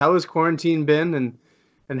How has quarantine been,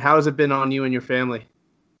 and how has it been on you and your family?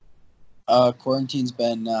 Quarantine's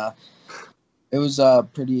been it was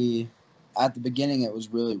pretty at the beginning. It was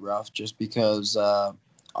really rough just because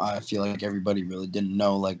I feel like everybody really didn't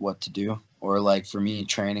know like what to do, or like for me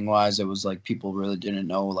training wise it was like people really didn't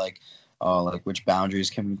know like which boundaries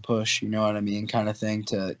can we push, you know what I mean, kind of thing,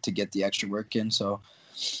 to get the extra work in. So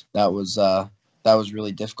that was uh that was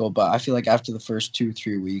really difficult, but I feel like after the first 2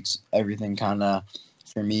 3 weeks everything kind of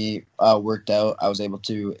for me worked out. I was able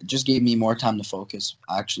to, it just gave me more time to focus,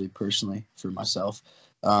 actually, personally, for myself.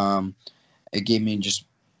 um it gave me just,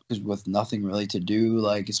 because with nothing really to do,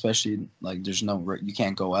 like especially like there's no, you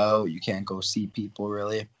can't go out, you can't go see people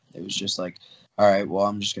really. It was just like, all right, well,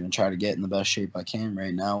 I'm just going to try to get in the best shape I can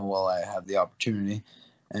right now while I have the opportunity.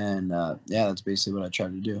 And yeah, that's basically what I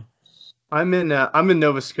tried to do. I'm in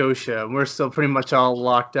Nova Scotia, and we're still pretty much all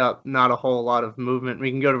locked up. Not a whole lot of movement. We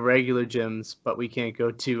can go to regular gyms, but we can't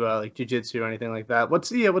go to like jujitsu or anything like that. What's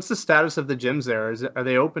the status of the gyms there? Are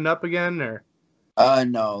they opened up again or?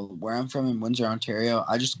 No, where I'm from in Windsor, Ontario.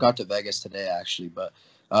 I just got to Vegas today, actually, but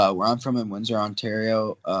where I'm from in Windsor,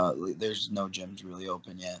 Ontario, there's no gyms really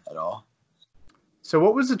open yet at all. So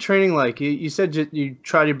what was the training like? You said you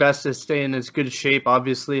tried your best to stay in as good a shape.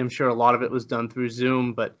 Obviously, I'm sure a lot of it was done through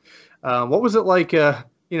Zoom, but what was it like?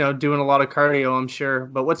 Doing a lot of cardio, I'm sure.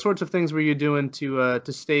 But what sorts of things were you doing to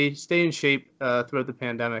stay in shape throughout the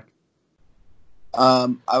pandemic?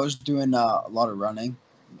 I was doing a lot of running.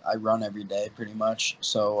 I run every day pretty much,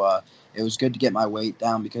 so it was good to get my weight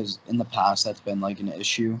down, because in the past that's been like an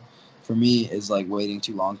issue for me, is like waiting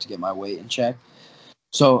too long to get my weight in check.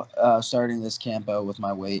 So starting this camp out with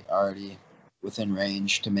my weight already within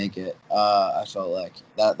range to make it, I felt like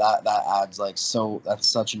that adds like, so that's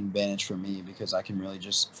such an advantage for me, because I can really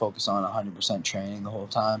just focus on 100% training the whole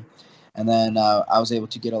time. And then I was able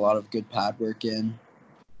to get a lot of good pad work in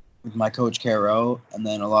with my coach Caro, and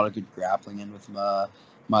then a lot of good grappling in with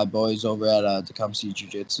my boys over at Tecumseh Jiu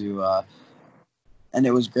Jitsu. And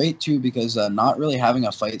it was great too, because not really having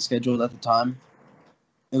a fight scheduled at the time,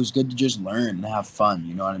 it was good to just learn and have fun.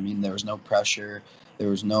 You know what I mean? There was no pressure. There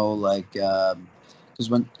was no like, because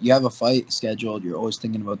when you have a fight scheduled, you're always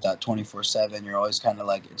thinking about that 24/7. You're always kind of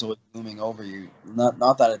like, it's always looming over you.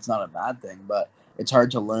 Not that it's not a bad thing, but it's hard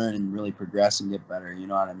to learn and really progress and get better. You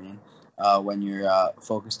know what I mean? When you're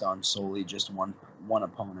focused on solely just one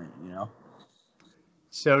opponent. You know.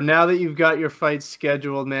 So now that you've got your fight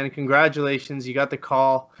scheduled, man, congratulations, you got the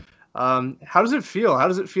call. How does it feel? How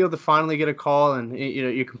does it feel to finally get a call and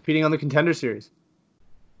you're competing on the Contender Series?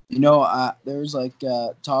 There was like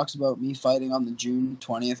talks about me fighting on the June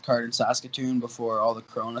 20th card in Saskatoon before all the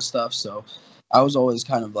Corona stuff. So I was always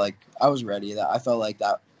kind of like, I was ready. I felt like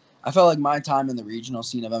my time in the regional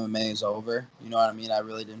scene of MMA is over. You know what I mean? I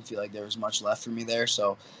really didn't feel like there was much left for me there.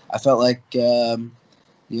 So I felt like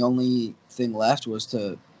the only thing left was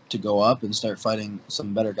to go up and start fighting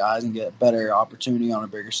some better guys and get better opportunity on a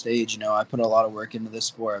bigger stage. You know, I put a lot of work into this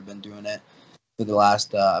sport. I've been doing it for the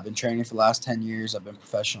last I've been training for the last 10 years. I've been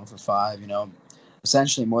professional for 5. You know,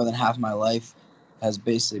 essentially more than half my life has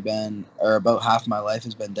basically been, or about half my life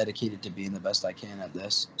has been dedicated to being the best I can at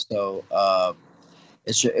this. So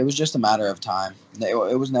it was just a matter of time. It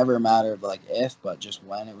was never a matter of like if, but just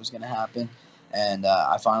when it was going to happen. And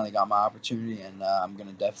I finally got my opportunity, and I'm going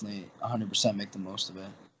to definitely 100% make the most of it.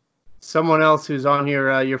 Someone else who's on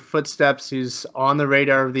your footsteps, who's on the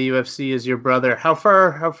radar of the UFC, is your brother. How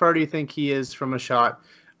far do you think he is from a shot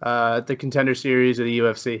at the Contender Series of the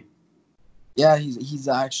UFC? Yeah, he's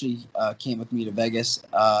actually came with me to Vegas.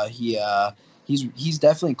 He's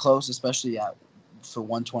definitely close, especially at for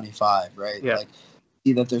 125, right? Yeah. Like,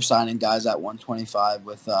 see that they're signing guys at 125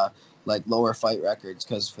 with like lower fight records,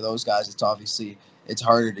 because for those guys it's obviously, it's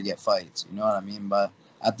harder to get fights. You know what I mean? But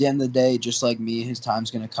at the end of the day, just like me, his time's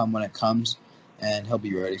gonna come when it comes, and he'll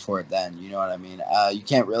be ready for it then. You know what I mean? You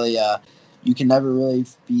can't really you can never really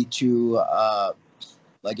be too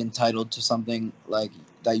like entitled to something like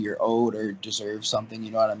that you're owed or deserve something. You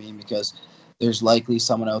know what I mean? Because there's likely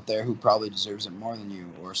someone out there who probably deserves it more than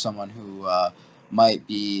you, or someone who might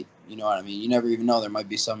be, you know what I mean? You never even know. There might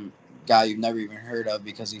be some guy you've never even heard of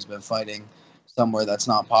because he's been fighting somewhere that's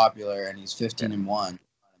not popular, and he's 15-1.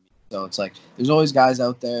 So it's like there's always guys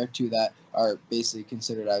out there too that are basically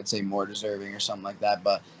considered, I would say, more deserving or something like that.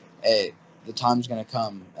 But hey, the time's gonna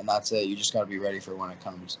come, and that's it. You just got to be ready for when it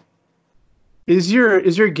comes. Is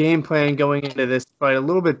your game plan going into this fight a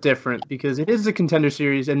little bit different because it is a Contender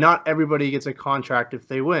Series and not everybody gets a contract if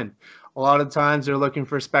they win? A lot of times they're looking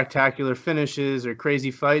for spectacular finishes or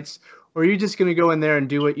crazy fights, or are you just going to go in there and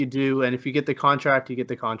do what you do, and if you get the contract, you get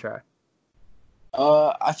the contract?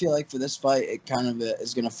 I feel like for this fight, it kind of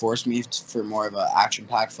is going to force me for more of an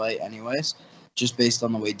action-packed fight, anyways, just based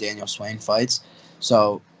on the way Daniel Swain fights.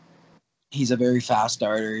 So he's a very fast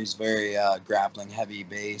starter. He's very grappling heavy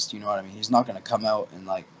based. You know what I mean? He's not going to come out and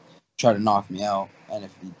like try to knock me out. And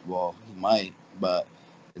if he might, but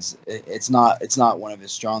it's not one of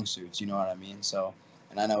his strong suits. You know what I mean? So,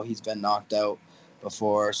 and I know he's been knocked out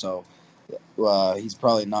before, so he's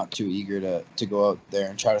probably not too eager to go out there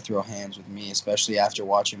and try to throw hands with me, especially after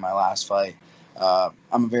watching my last fight.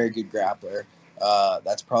 I'm a very good grappler.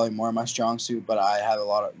 That's probably more my strong suit, but I have a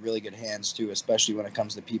lot of really good hands too, especially when it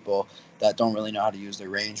comes to people that don't really know how to use their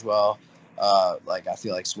range well. Like I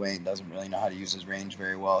feel like Swain doesn't really know how to use his range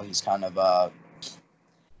very well. He's kind of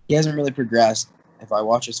he hasn't really progressed. If I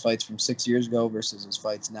watch his fights from 6 years ago versus his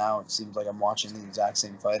fights now, it seems like I'm watching the exact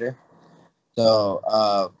same fighter. So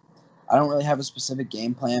I don't really have a specific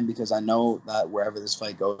game plan because I know that wherever this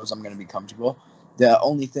fight goes, I'm going to be comfortable. The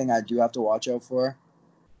only thing I do have to watch out for,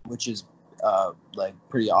 which is like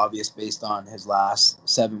pretty obvious based on his last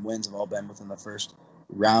 7 wins have all been within the first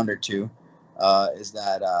round or two, is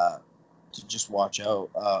that to just watch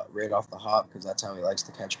out right off the hop because that's how he likes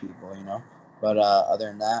to catch people, you know. But other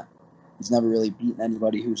than that, he's never really beaten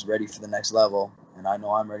anybody who's ready for the next level, and I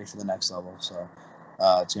know I'm ready for the next level, so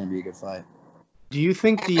it's going to be a good fight. Do you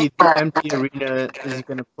think the empty arena is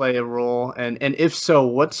going to play a role, and if so,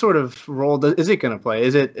 what sort of role is it going to play?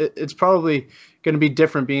 It's probably going to be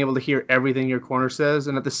different being able to hear everything your corner says,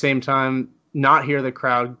 and at the same time not hear the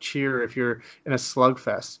crowd cheer if you're in a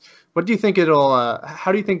slugfest. What do you think it'll?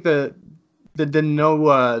 How do you think the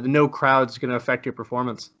no crowd is going to affect your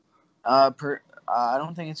performance? I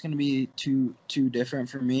don't think it's going to be too different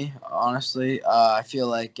for me, honestly. I feel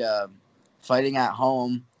like fighting at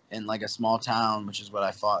home in like a small town, which is what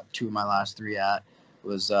I fought 2 of my last 3 at,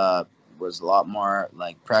 was a lot more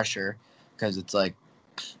like pressure because it's like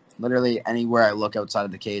literally anywhere I look outside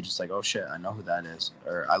of the cage, it's like, oh shit, I know who that is.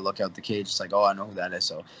 Or I look out the cage, it's like, oh, I know who that is.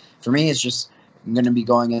 So for me, it's just I'm gonna be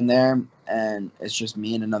going in there, and it's just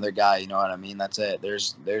me and another guy. You know what I mean? That's it.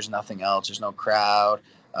 There's nothing else. There's no crowd.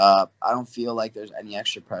 I don't feel like there's any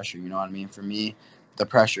extra pressure. You know what I mean? For me, the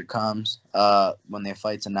pressure comes when the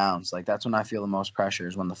fight's announced. Like that's when I feel the most pressure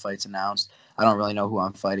is when the fight's announced. I don't really know who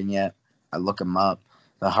I'm fighting yet. I look them up.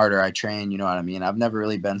 The harder I train, you know what I mean? I've never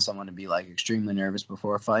really been someone to be like extremely nervous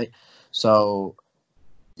before a fight. So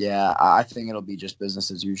yeah, I think it'll be just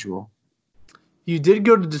business as usual. You did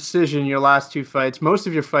go to decision your last 2 fights. Most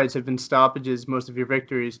of your fights have been stoppages, most of your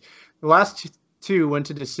victories. The last 2 went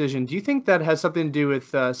to decision. Do you think that has something to do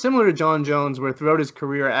with, similar to Jon Jones, where throughout his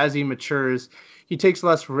career, as he matures, he takes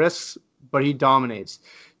less risks, but he dominates?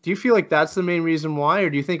 Do you feel like that's the main reason why, or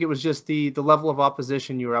do you think it was just the level of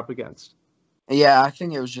opposition you were up against? Yeah, I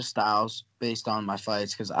think it was just styles based on my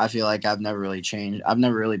fights because I feel like I've never really changed. I've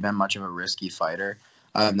never really been much of a risky fighter.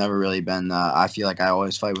 I've never really been. I feel like I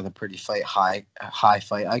always fight with a pretty high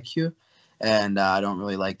fight IQ, and I don't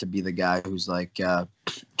really like to be the guy who's like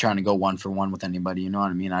trying to go 1-for-1 with anybody. You know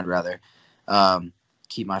what I mean? I'd rather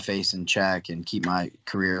keep my face in check and keep my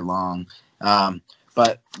career long.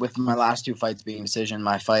 But with my last 2 fights being decision,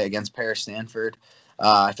 my fight against Paris Stanford,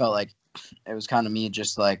 I felt like it was kind of me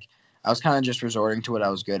just like I was kind of just resorting to what I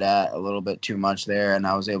was good at a little bit too much there, and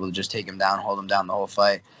I was able to just take him down, hold him down the whole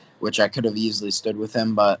fight, which I could have easily stood with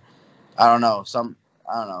him, but I don't know.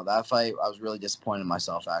 I don't know. That fight, I was really disappointed in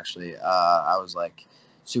myself, actually. I was like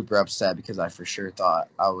super upset because I for sure thought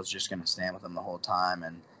I was just going to stand with him the whole time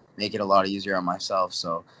and make it a lot easier on myself.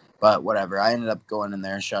 So, but whatever. I ended up going in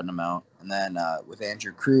there and shutting him out. And then with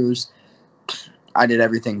Andrew Cruz, I did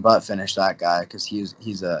everything but finish that guy because he's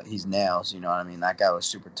nails. You know what I mean? That guy was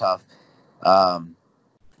super tough.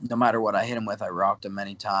 No matter what I hit him with, I rocked him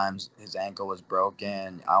many times. His ankle was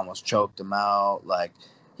broken. I almost choked him out. Like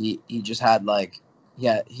he just had like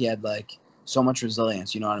he had like so much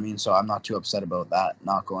resilience. You know what I mean? So I'm not too upset about that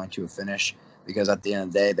not going to a finish because at the end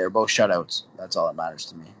of the day, they're both shutouts. That's all that matters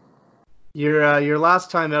to me. Your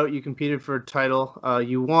last time out, you competed for a title.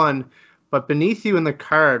 You won, but beneath you in the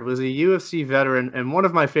card was a UFC veteran and one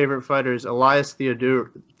of my favorite fighters, Elias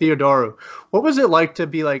Theodorou. What was it like to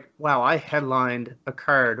be like, wow, I headlined a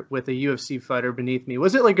card with a UFC fighter beneath me?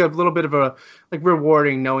 Was it like a little bit of a like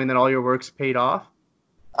rewarding knowing that all your work's paid off?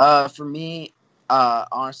 For me,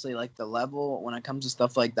 honestly, like the level when it comes to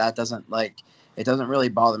stuff like that doesn't really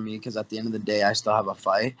bother me because at the end of the day, I still have a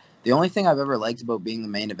fight. The only thing I've ever liked about being the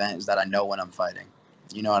main event is that I know when I'm fighting.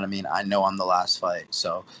 You know what I mean? I know I'm the last fight.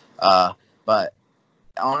 So, but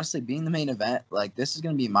honestly, being the main event, like this is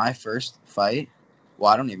gonna be my first fight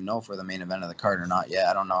well, I don't even know if we're the main event of the card or not yet.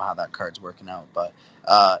 I don't know how that card's working out. But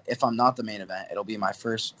if I'm not the main event, it'll be my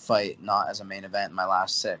first fight not as a main event in my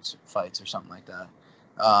last 6 fights or something like that.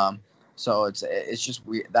 So it's just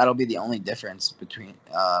weird. That'll be the only difference between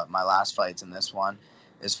my last fights and this one,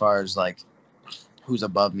 as far as like who's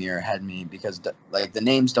above me or ahead of me, because the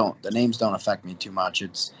names don't affect me too much.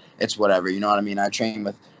 It's whatever, you know what I mean? I train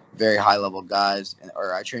with very high level guys,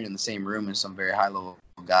 or I train in the same room as some very high level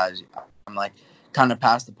guys. I'm like kind of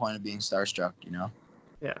past the point of being starstruck, you know?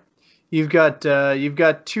 Yeah. You've got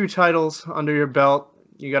 2 titles under your belt.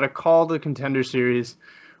 You got a call to the Contender Series.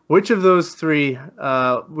 Which of those 3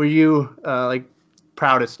 were you like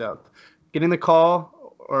proudest of? Getting the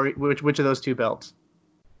call, or which of those 2 belts?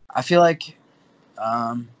 I feel like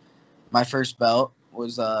my first belt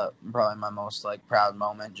was probably my most like proud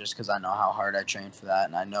moment, just because I know how hard I trained for that,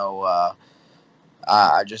 and I know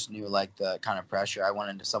I just knew like the kind of pressure. I went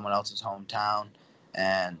into someone else's hometown,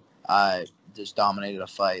 and I just dominated a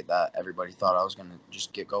fight that everybody thought I was gonna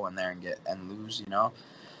just go in there and lose. You know,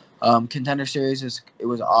 Contender Series it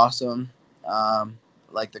was awesome.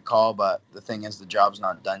 Like the call, but the thing is, the job's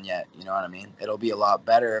not done yet. You know what I mean? It'll be a lot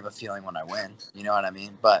better of a feeling when I win. You know what I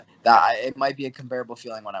mean? But it might be a comparable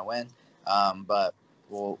feeling when I win. But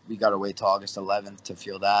we gotta wait till August 11th to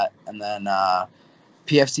feel that. And then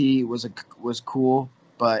PFC was cool,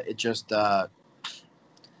 but it just I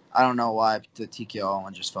don't know why the TKO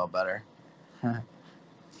one just felt better.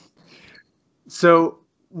 So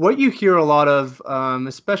what you hear a lot of,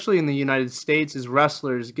 especially in the United States, is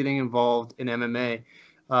wrestlers getting involved in MMA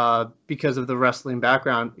because of the wrestling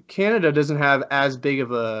background. Canada doesn't have as big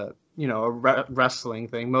of a wrestling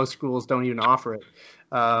thing. Most schools don't even offer it.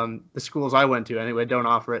 The schools I went to, anyway, don't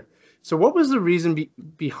offer it. So what was the reason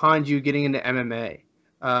behind you getting into MMA?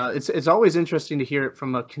 It's always interesting to hear it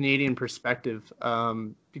from a Canadian perspective,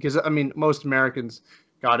 because, I mean, most Americans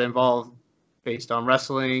got involved based on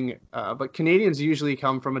wrestling, but Canadians usually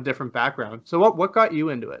come from a different background. So what got you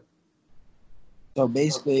into it? So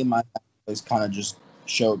basically, my was kind of just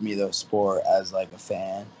showed me the sport as like a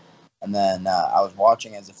fan, and then I was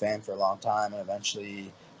watching as a fan for a long time, and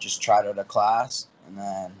eventually just tried out a class, and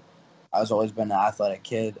then I was always been an athletic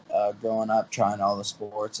kid growing up, trying all the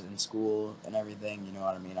sports in school and everything. You know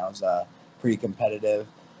what I mean? I was pretty competitive,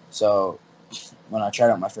 so when I tried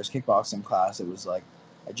out my first kickboxing class, it was like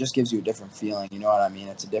it just gives you a different feeling. You know what I mean?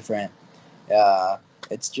 It's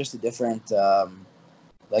just a different.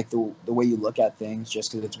 Like the way you look at things, just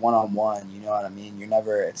because it's one-on-one, you know what I mean?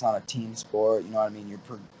 It's not a team sport, you know what I mean?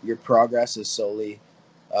 Your progress is solely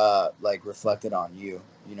like reflected on you,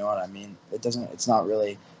 you know what I mean? It's not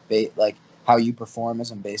really like how you perform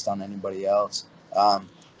isn't based on anybody else.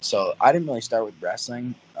 So I didn't really start with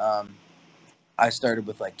wrestling. I started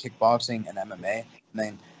with like kickboxing and MMA,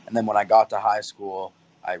 and then when I got to high school,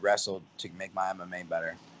 I wrestled to make my MMA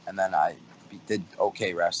better, and then I did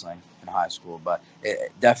okay wrestling in high school, but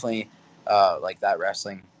it definitely like that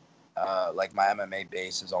wrestling, like my MMA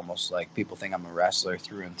base is almost like people think I'm a wrestler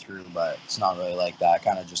through and through, but it's not really like that. I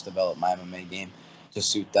kind of just developed my MMA game to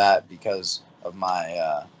suit that because of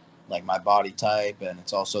my like my body type, and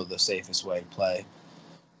it's also the safest way to play.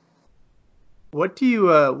 What do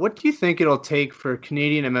you think it'll take for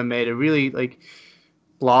Canadian MMA to really like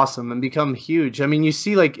blossom and become huge? I mean, you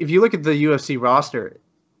see, like if you look at the UFC roster,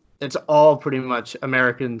 it's all pretty much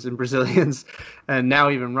Americans and Brazilians, and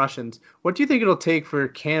now even Russians. What do you think it'll take for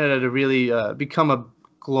Canada to really become a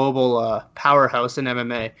global powerhouse in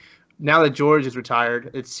MMA? Now that George is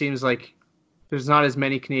retired, it seems like there's not as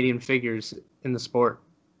many Canadian figures in the sport.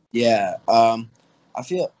 Yeah, I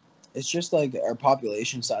feel it's just like our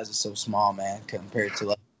population size is so small, man, compared to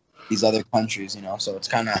like these other countries, you know. So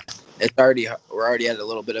we're already at a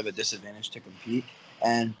little bit of a disadvantage to compete.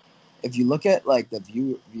 And if you look at like the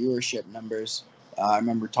viewership numbers, I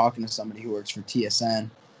remember talking to somebody who works for TSN,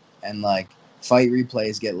 and like fight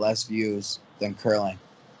replays get less views than curling.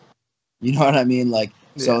 You know what I mean? Like,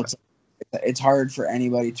 so Yeah. it's hard for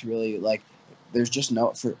anybody to really like. There's just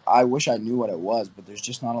I wish I knew what it was, but there's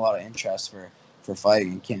just not a lot of interest for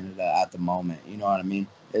fighting in Canada at the moment. You know what I mean?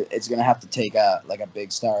 It's gonna have to take a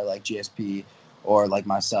big star like GSP or like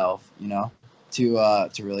myself, you know, to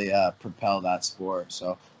really propel that sport.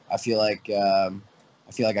 So I feel like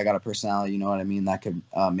I got a personality, you know what I mean, that could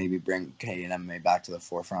maybe bring Canadian MMA back to the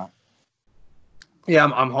forefront. Yeah,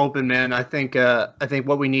 I'm hoping, man. I think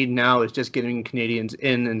what we need now is just getting Canadians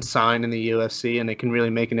in and signed in the UFC, and they can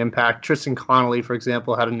really make an impact. Tristan Connolly, for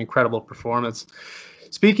example, had an incredible performance.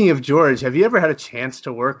 Speaking of George, have you ever had a chance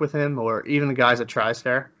to work with him, or even the guys at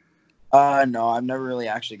TriStar? No, I've never really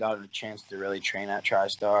actually gotten a chance to really train at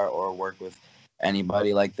TriStar or work with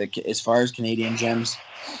anybody. Like as far as Canadian gyms,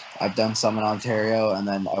 I've done some in Ontario and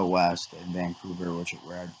then out west in Vancouver,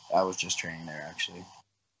 where I was just training there actually.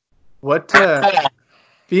 What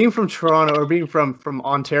being from Toronto or being from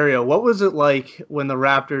Ontario, what was it like when the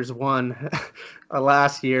Raptors won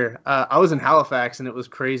last year? I was in Halifax and it was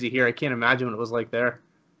crazy here. I can't imagine what it was like there.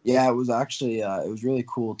 Yeah, it was actually it was really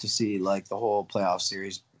cool to see like the whole playoff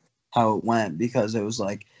series, how it went, because it was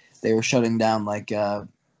like they were shutting down like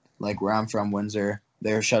where I'm from, Windsor.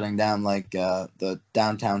 They were shutting down like the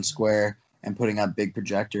downtown square and putting up big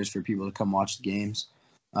projectors for people to come watch the games.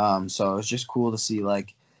 So it was just cool to see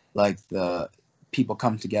like the people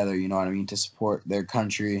come together, you know what I mean, to support their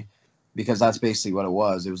country, because that's basically what it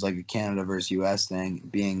was. It was like a Canada versus U.S. thing,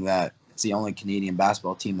 being that it's the only Canadian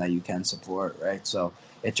basketball team that you can support, right? So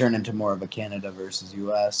it turned into more of a Canada versus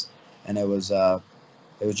U.S. and it was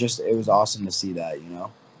awesome to see that, you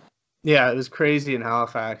know. Yeah, it was crazy in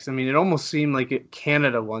Halifax. I mean, it almost seemed like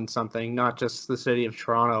Canada won something, not just the city of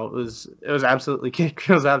Toronto. It was absolutely it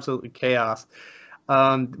was absolutely chaos.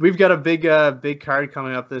 We've got a big card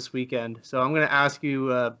coming up this weekend, so I'm going to ask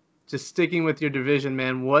you, just sticking with your division,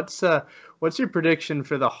 man. What's your prediction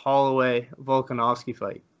for the Holloway Volkanovski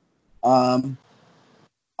fight?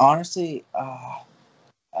 Honestly,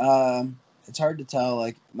 it's hard to tell.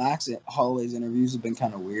 Like Max Holloway's interviews have been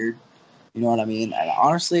kind of weird. You know what I mean? And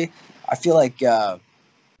honestly, I feel like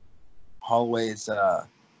Holloway's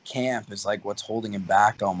camp is like what's holding him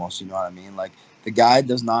back almost. You know what I mean? Like the guy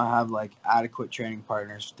does not have like adequate training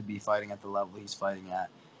partners to be fighting at the level he's fighting at.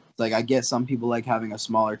 Like I get some people like having a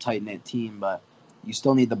smaller, tight knit team, but you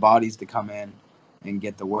still need the bodies to come in and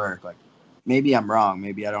get the work. Like maybe I'm wrong.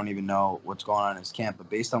 Maybe I don't even know what's going on in his camp. But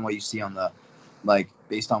based on what you see on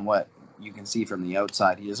based on what you can see from the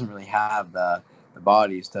outside, he doesn't really have the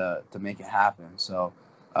bodies to make it happen. So,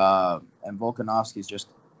 and Volkanovski's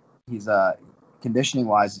he's conditioning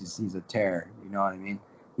wise, he's a terror. You know what I mean?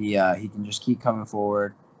 He can just keep coming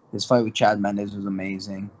forward. His fight with Chad Mendes was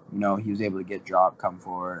amazing. You know, he was able to get dropped, come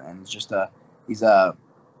forward, and he's a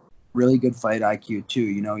really good fight IQ too.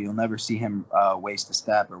 You know, you'll never see him waste a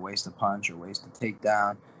step or waste a punch or waste a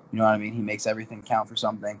takedown. You know what I mean? He makes everything count for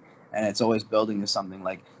something, and it's always building to something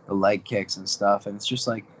like the leg kicks and stuff. And it's just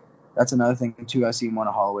like, that's another thing too. I seen one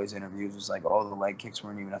of Holloway's interviews was like, oh, the leg kicks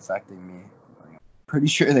weren't even affecting me. Like, pretty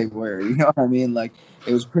sure they were. You know what I mean? Like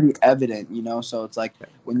it was pretty evident. You know, so it's like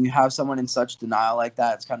when you have someone in such denial like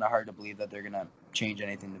that, it's kind of hard to believe that they're gonna change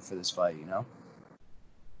anything for this fight. You know.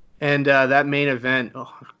 And that main event,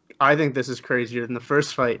 I think this is crazier than the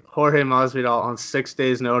first fight. Jorge Masvidal on 6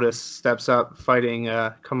 days' notice steps up fighting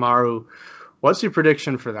Kamaru. What's your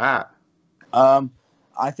prediction for that?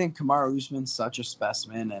 I think Kamaru Usman's such a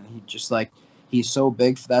specimen, and he's so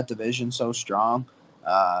big for that division, so strong,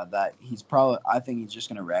 that I think he's just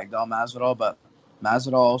going to ragdoll Masvidal, but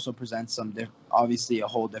Masvidal also presents obviously a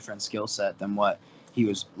whole different skill set than what he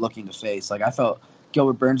was looking to face. Like I felt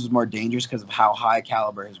Gilbert Burns was more dangerous because of how high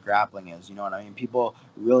caliber his grappling is. You know what I mean? People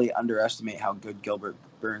really underestimate how good Gilbert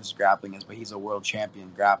Burns' grappling is, but he's a world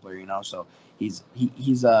champion grappler, you know, so he's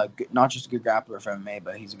not just a good grappler for MMA,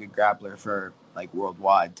 but he's a good grappler for like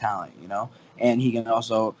worldwide talent, you know. And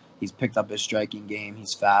he's picked up his striking game.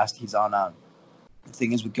 He's fast. He's on a. The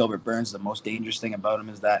thing is with Gilbert Burns, the most dangerous thing about him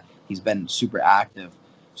is that he's been super active.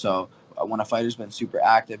 So when a fighter's been super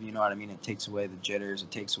active, you know what I mean. It takes away the jitters.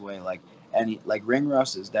 It takes away like ring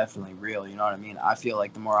rust is definitely real. You know what I mean. I feel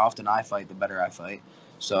like the more often I fight, the better I fight.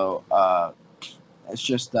 So it's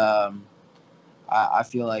just I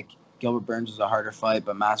feel like Gilbert Burns is a harder fight,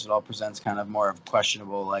 but Masvidal presents kind of more of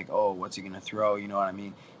questionable, like, oh, what's he going to throw? You know what I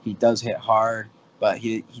mean? He does hit hard, but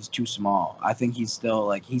he's too small. I think he's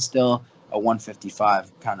still a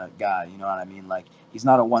 155 kind of guy. You know what I mean? Like, he's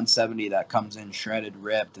not a 170 that comes in shredded,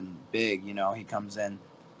 ripped, and big. You know, he comes in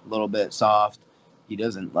a little bit soft.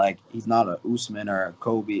 He's not a Usman or a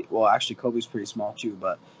Kobe. Well, actually, Kobe's pretty small too,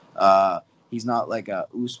 but he's not like a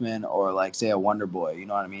Usman or like say a Wonder Boy. You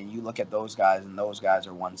know what I mean? You look at those guys, and those guys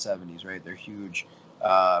are 170s, right? They're huge,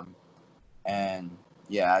 and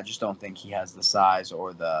yeah, I just don't think he has the size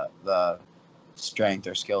or the strength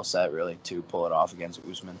or skill set really to pull it off against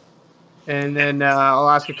Usman. And then I'll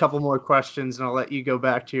ask a couple more questions, and I'll let you go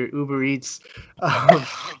back to your Uber Eats.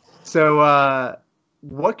 So,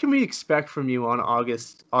 what can we expect from you on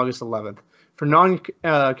August 11th? For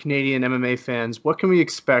non-Canadian MMA fans, what can we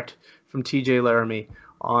expect from TJ Laramie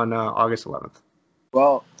on August 11th?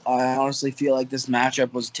 Well, I honestly feel like this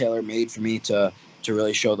matchup was tailor-made for me to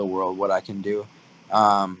really show the world what I can do.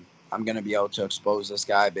 I'm going to be able to expose this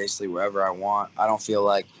guy basically wherever I want. I don't feel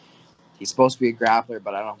like he's supposed to be a grappler,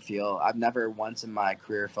 but I've never once in my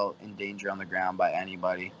career felt in danger on the ground by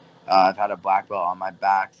anybody. I've had a black belt on my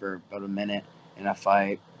back for about a minute in a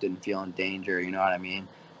fight. Didn't feel in danger. You know what I mean?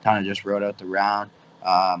 Kind of just rode out the round.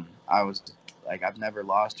 I was like, I've never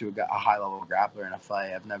lost to a high level grappler in a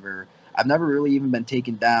fight. I've never really even been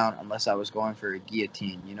taken down unless I was going for a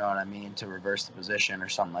guillotine. You know what I mean? To reverse the position or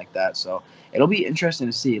something like that. So it'll be interesting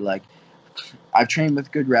to see. Like, I've trained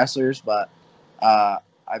with good wrestlers, but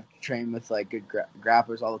I've trained with like good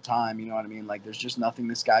grapplers all the time. You know what I mean? Like, there's just nothing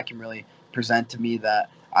this guy can really present to me that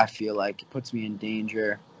I feel like puts me in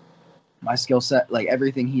danger. My skill set, like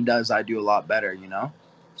everything he does, I do a lot better. You know,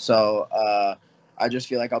 so I just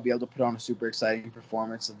feel like I'll be able to put on a super exciting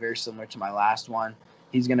performance, very similar to my last one.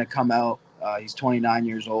 He's gonna come out. He's 29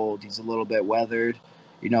 years old. He's a little bit weathered.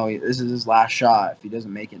 You know, this is his last shot. If he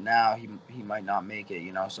doesn't make it now, he might not make it.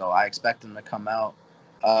 You know, so I expect him to come out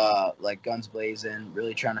like guns blazing,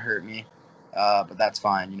 really trying to hurt me. But that's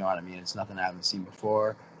fine. You know what I mean? It's nothing I haven't seen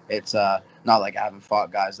before. It's not like I haven't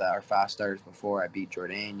fought guys that are fast starters before. I beat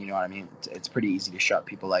Jourdain. You know what I mean? It's pretty easy to shut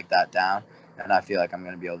people like that down, and I feel like I'm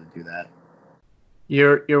going to be able to do that.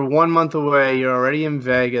 You're 1 month away. You're already in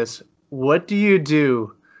Vegas. What do you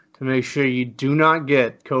do to make sure you do not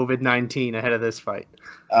get COVID-19 ahead of this fight?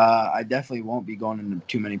 I definitely won't be going into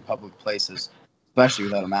too many public places, especially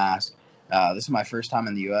without a mask. This is my first time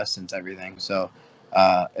in the U.S. since everything, so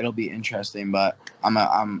it'll be interesting. But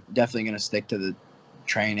I'm definitely going to stick to the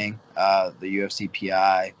training, the UFC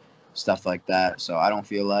PI, stuff like that. So I don't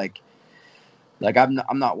feel like I'm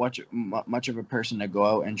not much of a person to go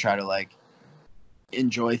out and try to like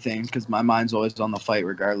enjoy things because my mind's always on the fight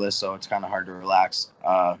regardless. So it's kind of hard to relax.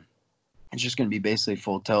 It's just going to be basically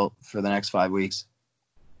full tilt for the next 5 weeks.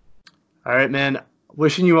 All right, man.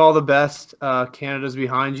 Wishing you all the best. Canada's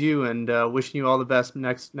behind you, and wishing you all the best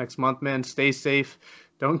next month, man. Stay safe.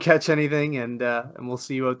 Don't catch anything, and we'll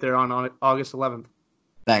see you out there on August 11th.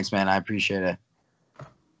 Thanks, man. I appreciate it.